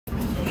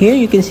Here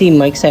you can see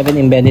Mark 7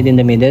 embedded in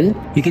the middle.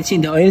 You can see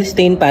the oil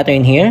stain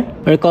pattern here,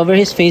 or cover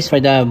his face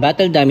for the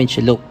battle damage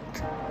look.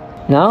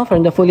 Now,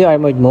 from the fully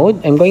armored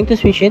mode, I'm going to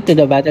switch it to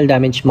the battle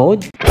damage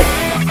mode.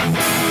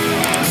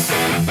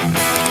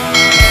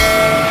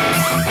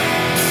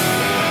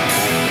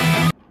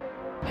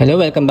 Hello,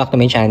 welcome back to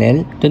my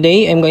channel.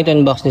 Today, I'm going to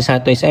unbox this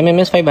Hot Toys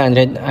MMS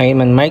 500 Iron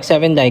Man Mark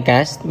 7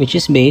 diecast, which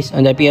is based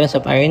on the appearance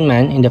of Iron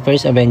Man in the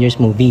first Avengers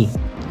movie.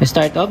 Let's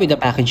start off with the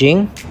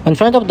packaging. On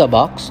front of the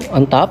box,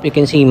 on top, you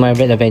can see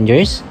Marvel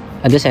Avengers.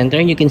 At the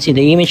center, you can see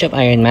the image of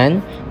Iron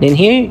Man. Then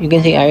here, you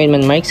can see Iron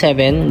Man Mark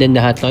 7, then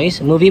the Hot Toys,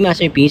 Movie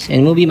Masterpiece,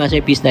 and Movie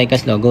Masterpiece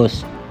diecast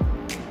logos.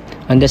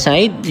 On the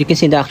side, you can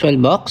see the actual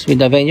box with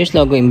the Avengers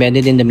logo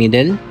embedded in the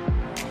middle.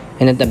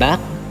 And at the back,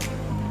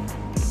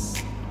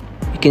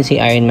 you can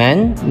see Iron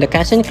Man, the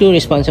cast and crew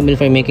responsible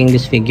for making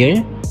this figure,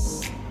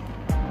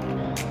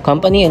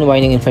 company and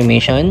warning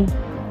information,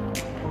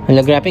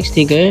 holographic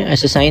sticker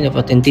as a sign of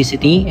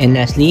authenticity, and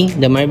lastly,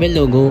 the Marvel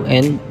logo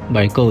and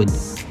barcode.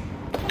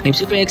 I'm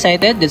super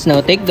excited. Let's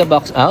now take the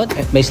box out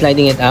by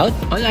sliding it out.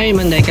 All Iron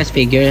Man diecast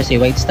figure has a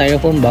white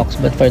styrofoam box,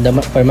 but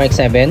for Mark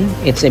 7,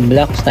 it's a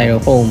black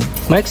styrofoam.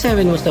 Mark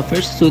 7 was the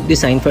first suit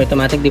designed for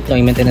automatic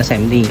deployment and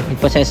assembly. It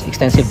possessed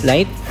extensive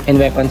flight and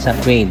weapons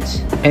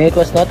upgrades, and it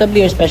was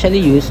notably or specially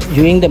used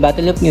during the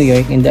Battle of New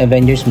York in the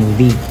Avengers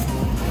movie.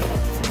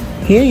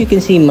 Here you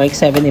can see Mark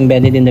 7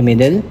 embedded in the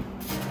middle.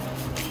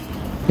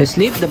 Let's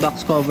lift the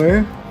box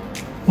cover.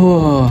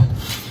 Whoa.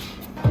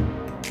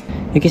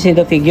 You can see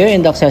the figure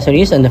and the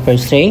accessories on the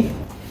first tray.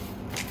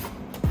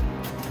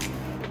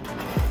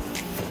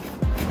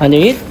 Under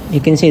it, you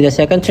can see the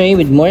second tray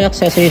with more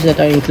accessories that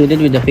are included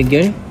with the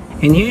figure.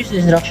 And here's the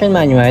instruction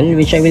manual,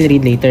 which I will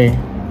read later.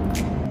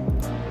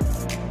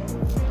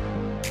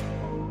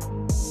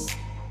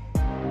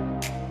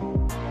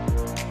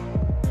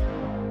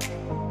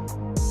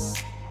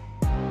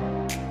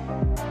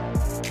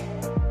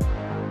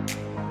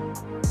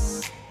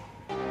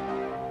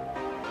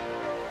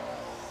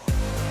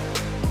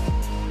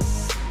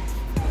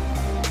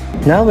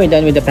 Now we're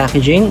done with the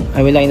packaging.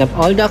 I will line up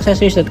all the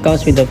accessories that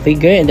comes with the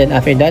figure, and then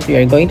after that we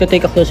are going to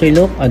take a closer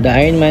look at the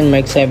Iron Man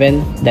Mark 7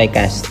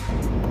 diecast.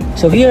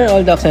 So here are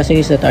all the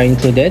accessories that are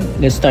included.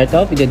 Let's start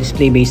off with the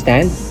display base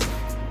stand.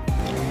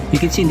 You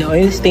can see the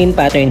oil stain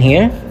pattern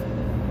here,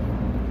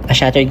 a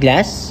shattered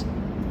glass,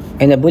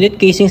 and a bullet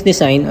casings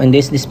design on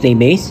this display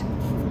base.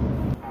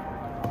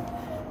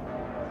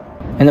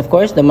 And of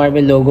course the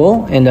Marvel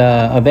logo and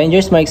the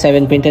Avengers Mark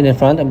 7 printed in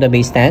front of the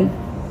base stand.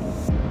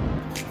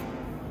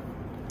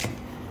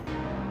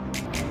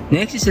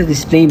 Next is a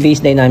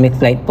display-based dynamic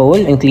flight pole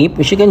and clip,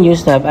 which you can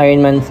use to have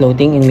Iron Man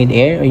floating in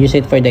mid-air or use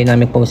it for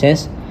dynamic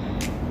poses.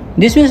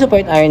 This will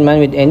support Iron Man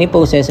with any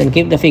poses and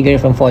keep the figure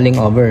from falling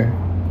over.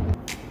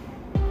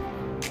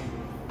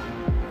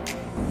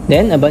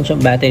 Then, a bunch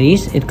of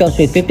batteries. It comes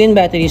with 15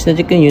 batteries that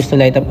you can use to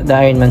light up the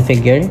Iron Man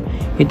figure.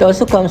 It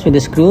also comes with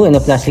a screw and a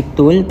plastic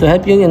tool to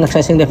help you in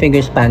accessing the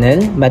figure's panel,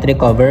 battery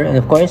cover, and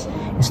of course,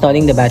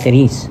 installing the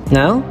batteries.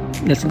 Now,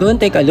 let's go and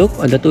take a look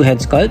at the two head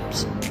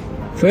sculpts.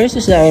 First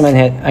is the Iron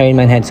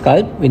Man head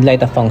sculpt with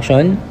light up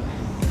function.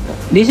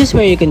 This is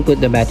where you can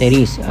put the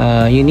batteries.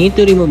 You need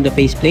to remove the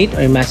faceplate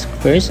or mask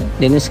first,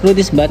 then unscrew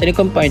this battery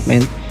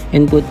compartment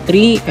and put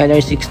 3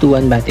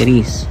 LR621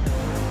 batteries.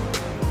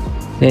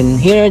 Then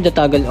here are the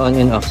toggle on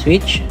and off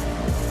switch.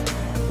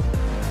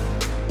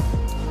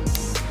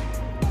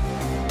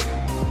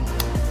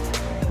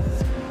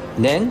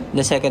 Then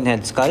the second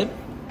head sculpt,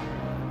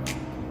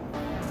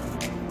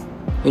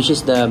 which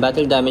is the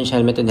battle damage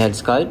helmeted head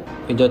sculpt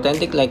with the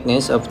authentic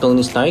likeness of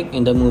Tony Stark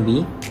in the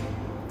movie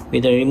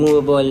with a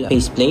removable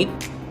faceplate.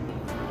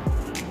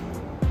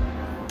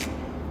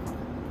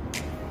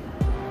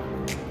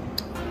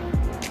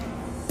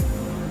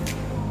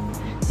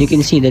 You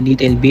can see the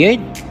detailed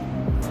beard,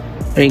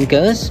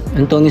 wrinkles,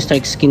 and Tony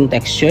Stark's skin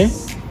texture.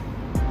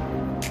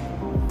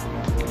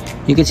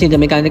 You can see the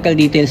mechanical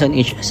details on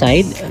each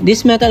side.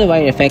 These metal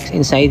wire effects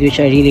inside, which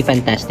are really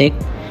fantastic.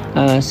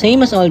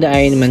 Same as all the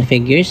Iron Man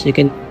figures, you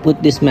can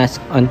put this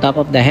mask on top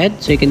of the head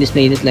so you can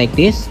display it like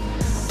this.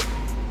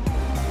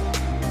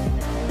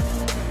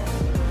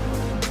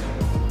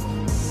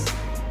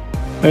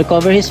 Or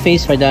cover his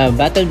face for the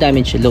battle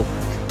damage look.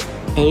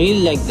 I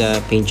really like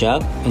the paint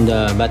job and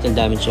the battle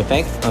damage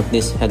effect of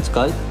this head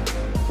sculpt.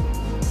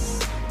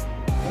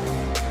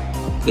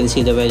 You can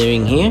see the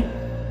weathering here.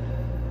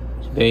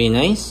 It's very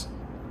nice.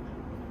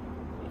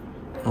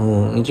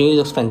 Oh, it really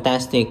looks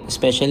fantastic,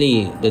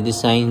 especially the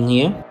design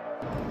here.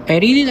 I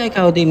really like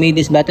how they made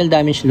this battle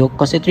damage look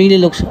because it really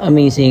looks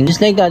amazing,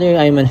 just like the other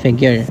Iron Man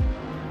figure.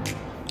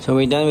 So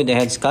we're done with the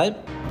head sculpt.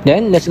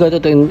 Then let's go to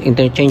the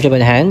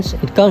interchangeable hands.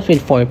 It comes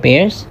with 4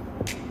 pairs.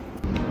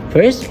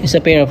 First is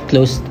a pair of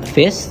closed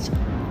fists.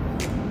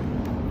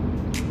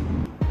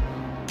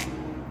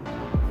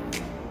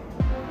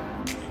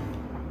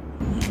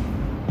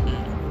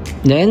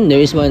 Then there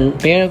is one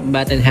pair of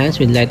battle hands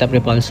with light up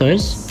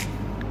repulsors.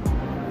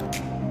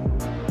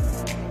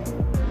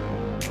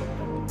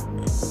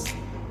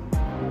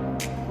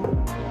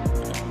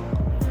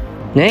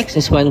 Next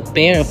is one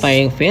pair of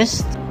firing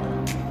fists.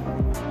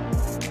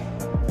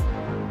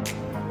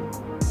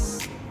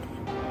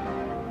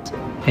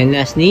 And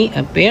lastly,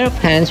 a pair of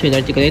hands with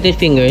articulated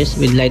fingers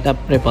with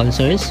light-up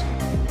repulsors.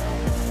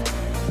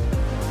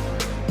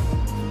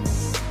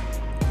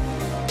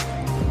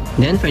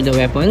 Then for the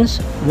weapons,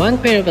 one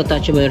pair of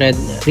attachable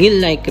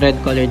real-like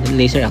red-colored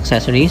laser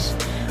accessories.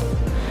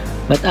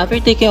 But after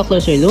taking a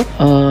closer look,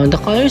 the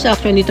color is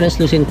actually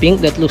translucent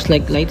pink that looks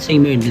like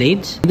lightsaber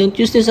blades. I don't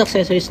use these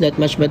accessories that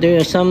much, but there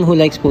are some who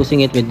likes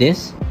posing it with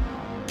this.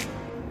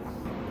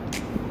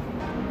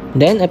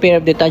 Then a pair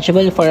of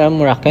detachable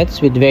forearm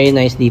rockets with very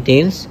nice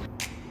details.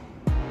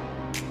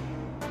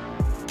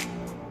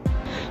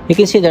 You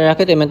can see the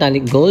rocket in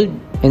metallic gold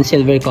and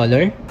silver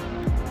color.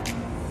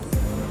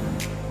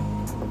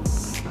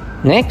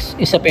 Next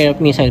is a pair of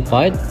missile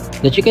pod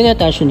that you can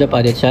attach to the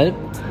pod itself.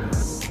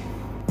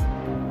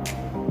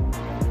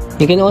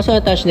 You can also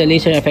attach the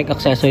laser effect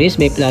accessories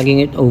by plugging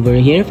it over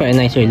here for a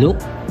nicer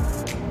look.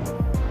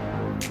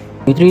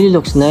 It really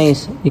looks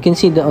nice. You can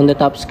see on the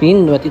top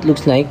screen what it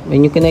looks like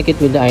when you connect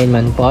it with the Iron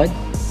Man pod.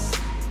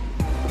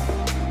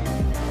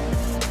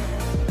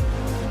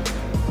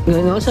 You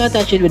can also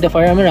attach it with the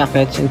forearm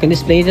rockets and can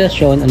display it as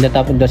shown on the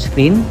top of the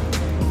screen.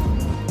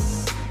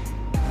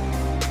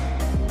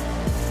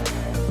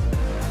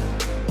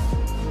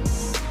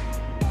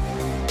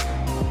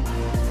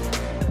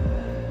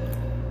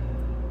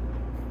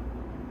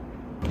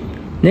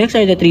 Next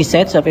are the 3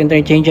 sets of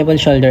interchangeable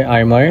shoulder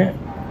armor.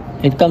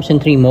 It comes in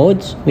 3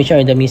 modes, which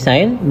are the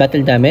missile,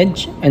 battle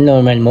damage, and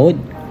normal mode.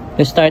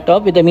 To start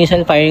off with the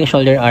missile firing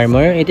shoulder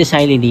armor, it is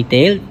highly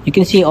detailed. You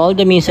can see all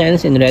the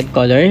missiles in red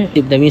color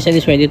if the missile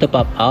is ready to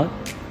pop out,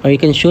 or you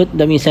can shoot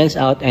the missiles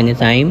out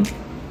anytime.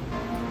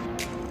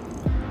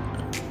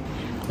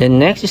 Then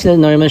next is the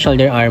normal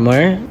shoulder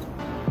armor.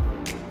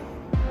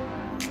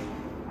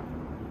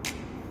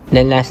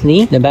 Then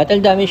lastly, the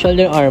battle damage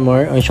shoulder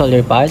armor or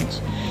shoulder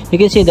pads. You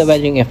can see the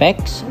weathering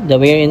effects, the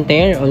wear and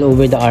tear all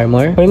over the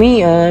armor. For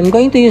me, I'm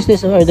going to use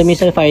this or the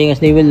missile firing as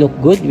they will look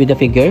good with the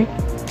figure.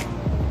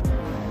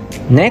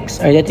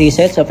 Next are the 3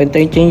 sets of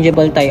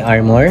interchangeable thigh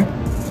armor.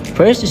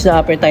 First is the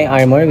upper thigh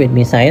armor with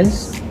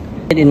missiles,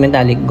 in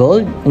metallic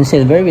gold and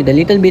silver with a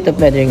little bit of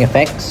weathering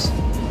effects.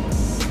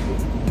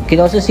 You can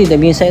also see the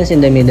missiles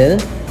in the middle.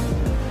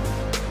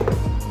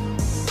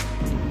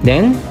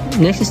 Then,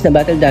 next is the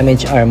battle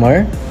damage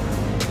armor.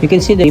 You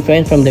can see the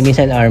difference from the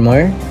missile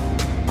armor.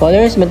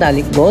 Color is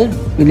metallic gold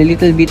with a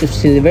little bit of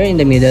silver in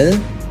the middle.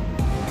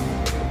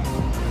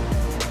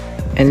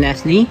 And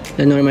lastly,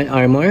 the normal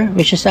armor,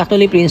 which is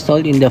actually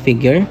pre-installed in the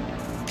figure.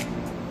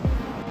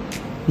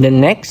 The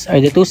next are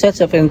the 2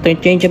 sets of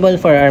interchangeable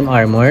forearm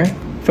armor.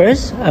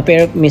 First, a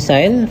pair of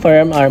missile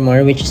forearm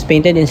armor which is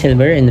painted in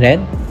silver and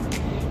red.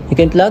 You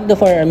can plug the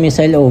forearm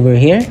missile over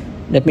here.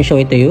 Let me show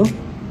it to you.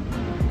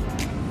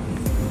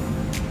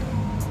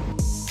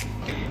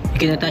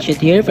 You can attach it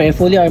here for a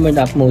fully armored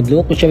up mode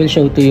look, which I will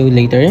show to you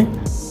later.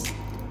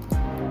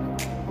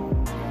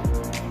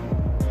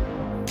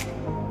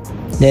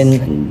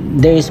 Then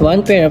there is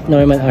one pair of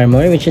normal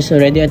armor which is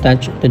already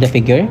attached to the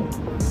figure.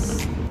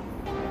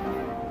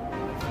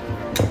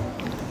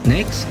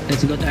 Next,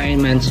 let's go to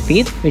Iron Man's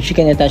feet, which you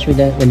can attach with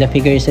the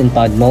figures in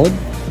pod mode.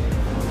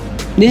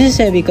 This is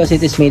heavy because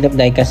it is made of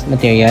diecast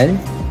material.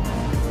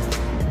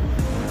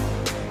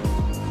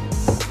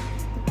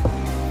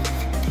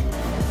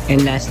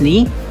 And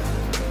lastly,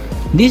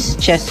 this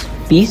chest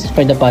piece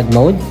for the pod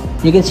mode.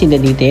 You can see the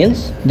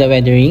details, the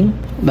weathering,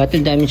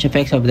 battle damage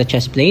effects of the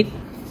chest plate,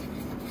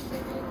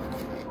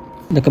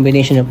 the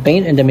combination of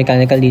paint and the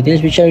mechanical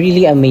details, which are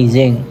really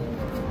amazing.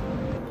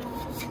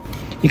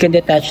 You can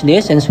detach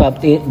this and swap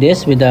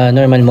this with the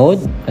normal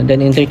mode, and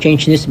then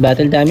interchange this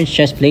battle damage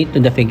chest plate to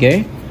the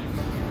figure.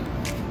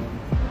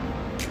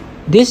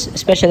 This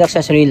special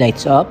accessory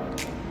lights up.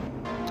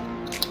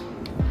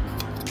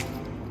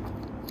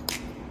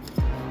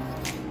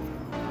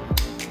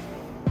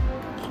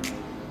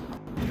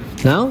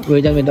 Now, we're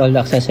done with all the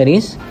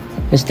accessories.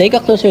 Let's take a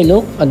closer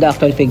look at the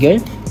actual figure.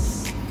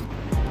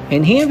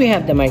 And here we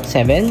have the Mark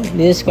 7.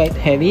 This is quite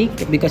heavy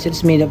because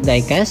it's made of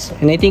diecast,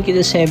 and I think it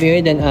is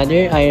heavier than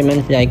other Iron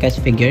Man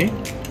diecast figure.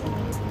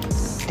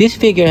 This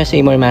figure has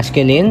a more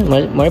masculine,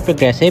 more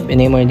progressive, and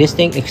a more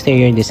distinct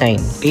exterior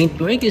design.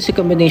 Paintwork is a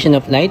combination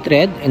of light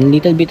red and a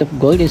little bit of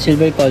gold and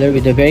silver color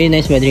with a very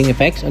nice weathering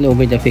effects all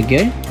over the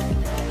figure.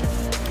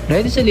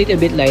 Red is a little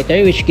bit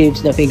lighter, which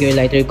gives the figure a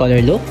lighter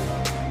color look.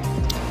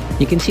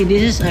 You can see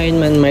this is Iron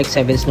Man Mark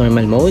 7's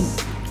normal mode.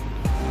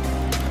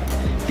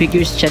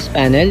 Figure's chest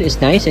panel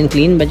is nice and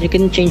clean, but you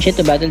can change it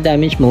to battle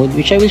damage mode,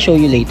 which I will show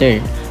you later.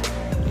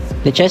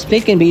 The chest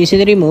plate can be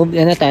easily removed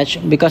and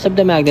attached because of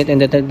the magnet and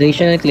the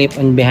traditional clip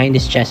on behind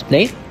this chest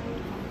plate.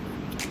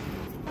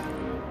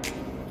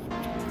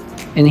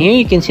 And here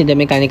you can see the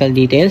mechanical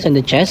details on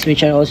the chest,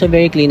 which are also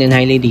very clean and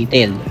highly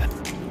detailed.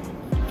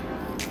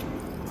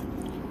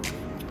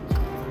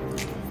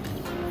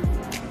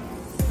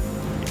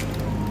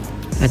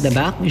 At the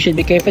back, you should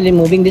be carefully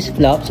moving these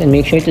flaps and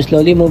make sure to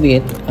slowly move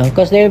it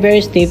because they are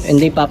very stiff and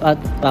they pop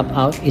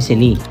out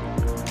easily.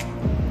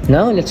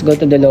 Now, let's go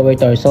to the lower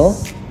torso.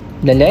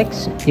 The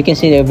legs, you can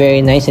see they're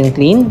very nice and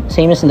clean,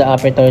 same as the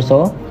upper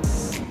torso.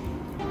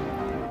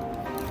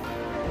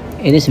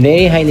 It is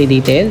very highly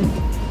detailed.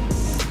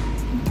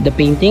 The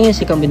painting is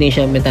a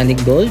combination of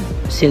metallic gold,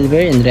 silver,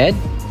 and red.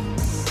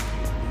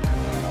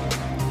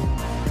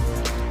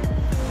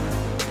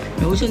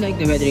 I also like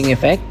the weathering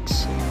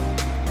effects.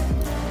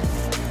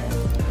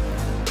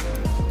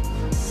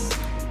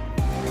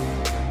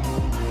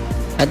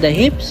 At the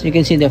hips, you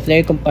can see the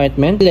flare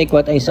compartment like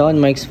what I saw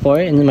in Mark 4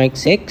 and Mark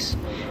 6,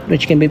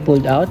 which can be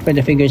pulled out for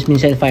the figure's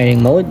missile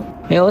firing mode.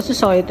 I also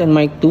saw it on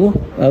Mark 2,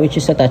 which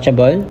is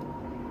attachable.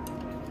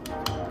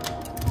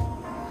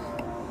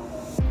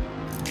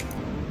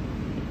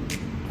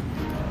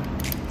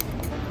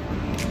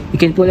 You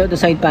can pull out the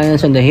side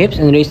panels on the hips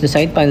and raise the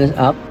side panels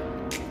up.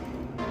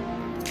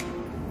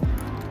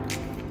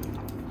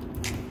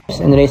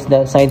 And raise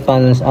the side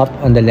panels up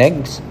on the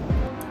legs.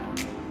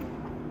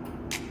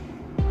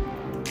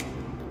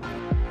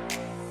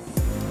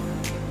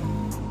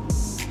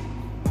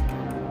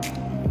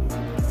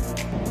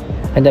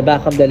 At the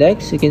back of the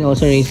legs, you can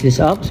also raise this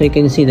up so you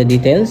can see the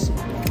details.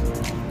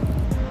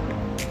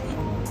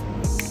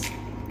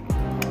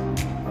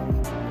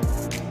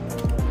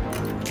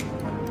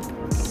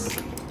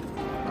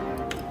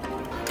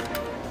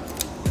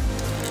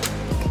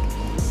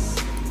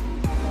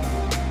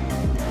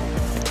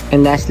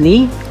 And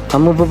lastly, a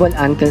movable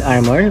ankle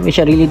armor, which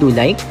I really do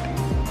like.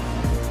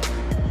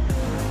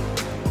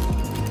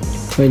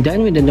 We're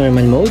done with the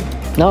normal mode.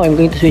 Now I'm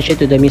going to switch it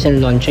to the missile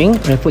launching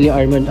or fully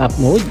armored up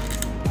mode.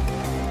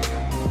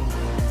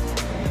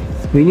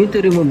 We need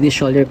to remove this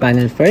shoulder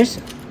panel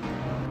first.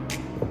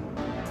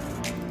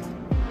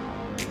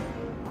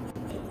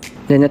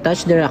 Then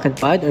attach the rocket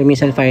pod or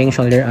missile firing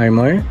shoulder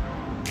armor.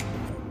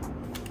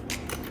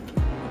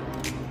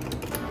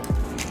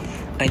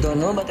 I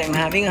don't know, but I'm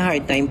having a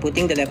hard time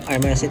putting the left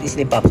armor as it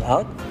easily pops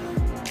out.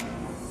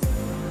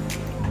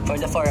 For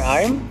the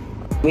forearm,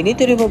 we need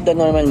to remove the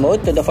normal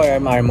mode to the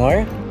forearm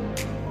armor.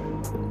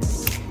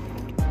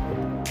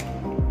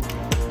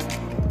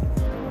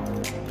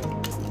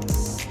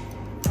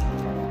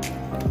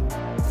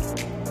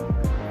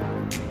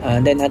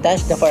 Then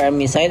attach the forearm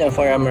missile or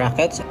forearm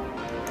rockets.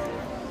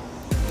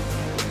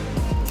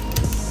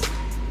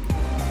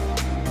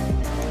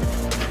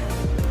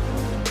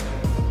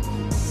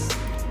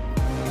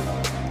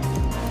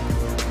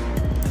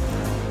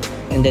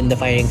 And then the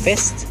firing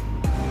fist.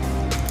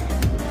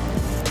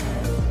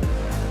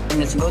 And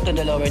let's go to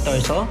the lower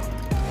torso.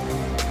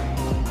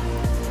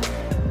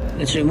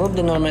 Let's remove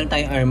the normal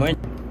tie armor.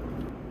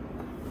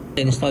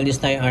 Then install this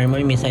tie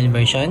armor missile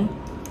version.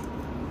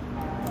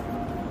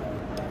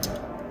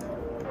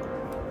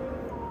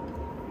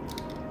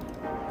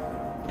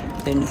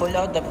 Then pull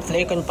out the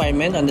flare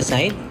compartment on the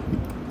side.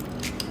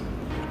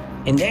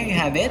 And there you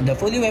have it, the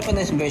fully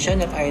weaponized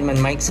version of Iron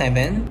Man Mark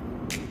 7.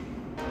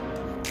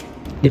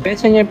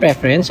 Depends on your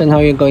preference on how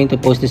you're going to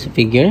pose this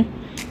figure.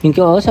 You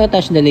can also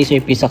attach the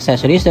laser piece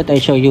accessories that I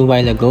showed you a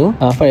while ago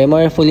for a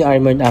more fully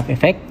armored up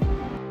effect.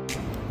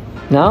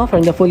 Now,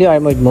 from the fully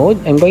armored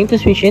mode, I'm going to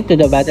switch it to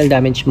the battle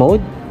damage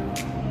mode.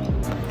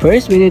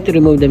 First, we need to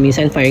remove the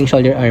missile firing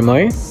shoulder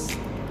armor.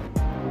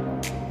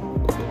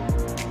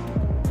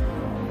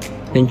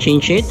 Then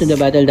change it to the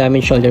battle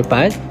damage shoulder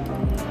pad.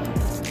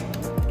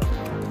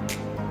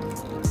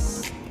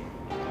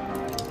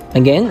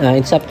 Again,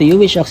 it's up to you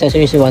which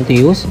accessories you want to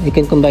use. You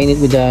can combine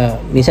it with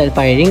the missile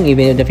firing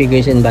even if the figure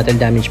is in battle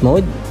damage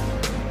mode.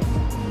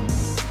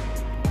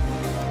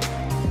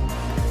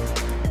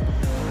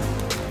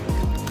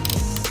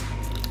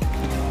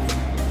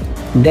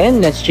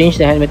 Then, let's change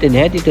the helmeted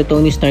head into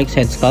Tony Stark's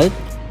head sculpt.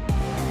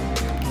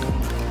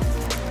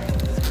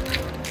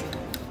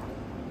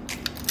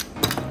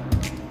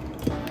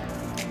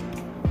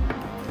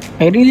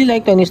 I really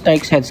like Tony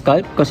Stark's head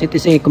sculpt because it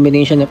is a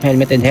combination of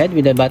helmeted head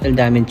with a battle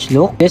damage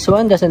look. This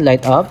one doesn't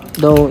light up,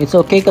 though it's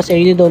okay because I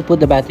really don't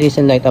put the batteries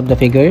and light up the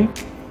figure.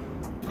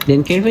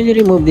 Then carefully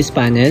remove this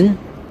panel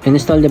and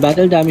install the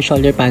battle damage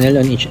shoulder panel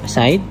on each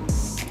side.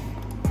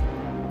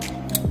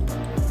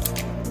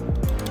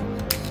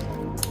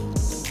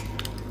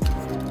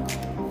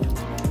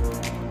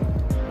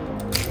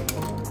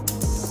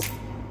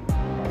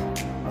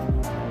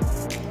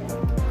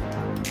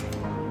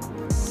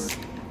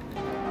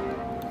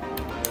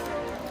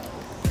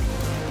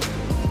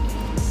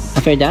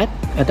 After that,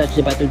 attach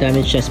the battle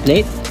damage chest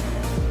plate.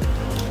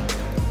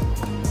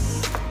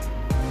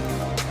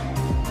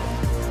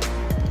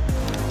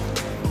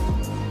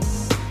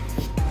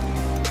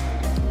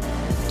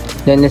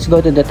 Then let's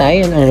go to the tie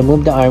and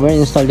remove the armor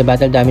and install the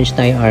battle damage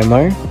tie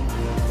armor.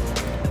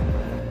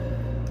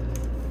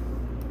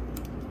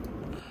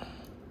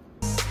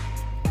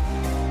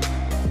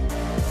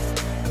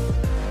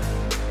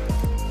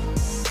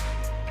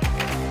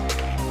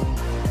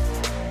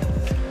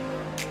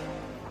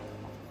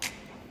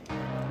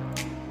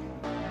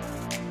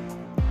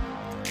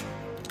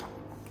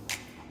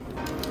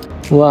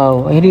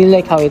 Wow, I really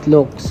like how it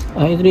looks.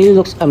 It really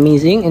looks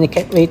amazing and I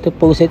can't wait to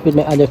pose it with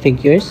my other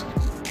figures.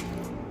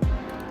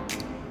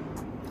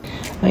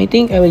 I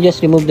think I will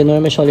just remove the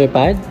normal shoulder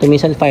pad to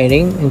missile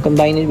firing and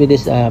combine it with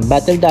this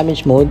battle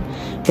damage mode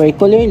for a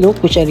cooler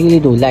look, which I really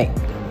do like.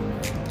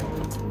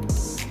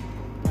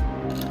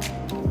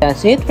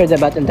 That's it for the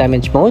battle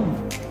damage mode.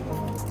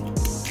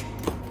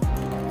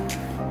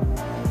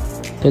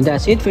 So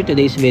that's it for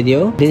today's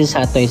video. This is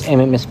Hot Toys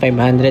MMS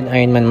 500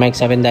 Iron Man Mark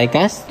 7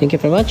 diecast. Thank you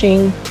for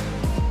watching.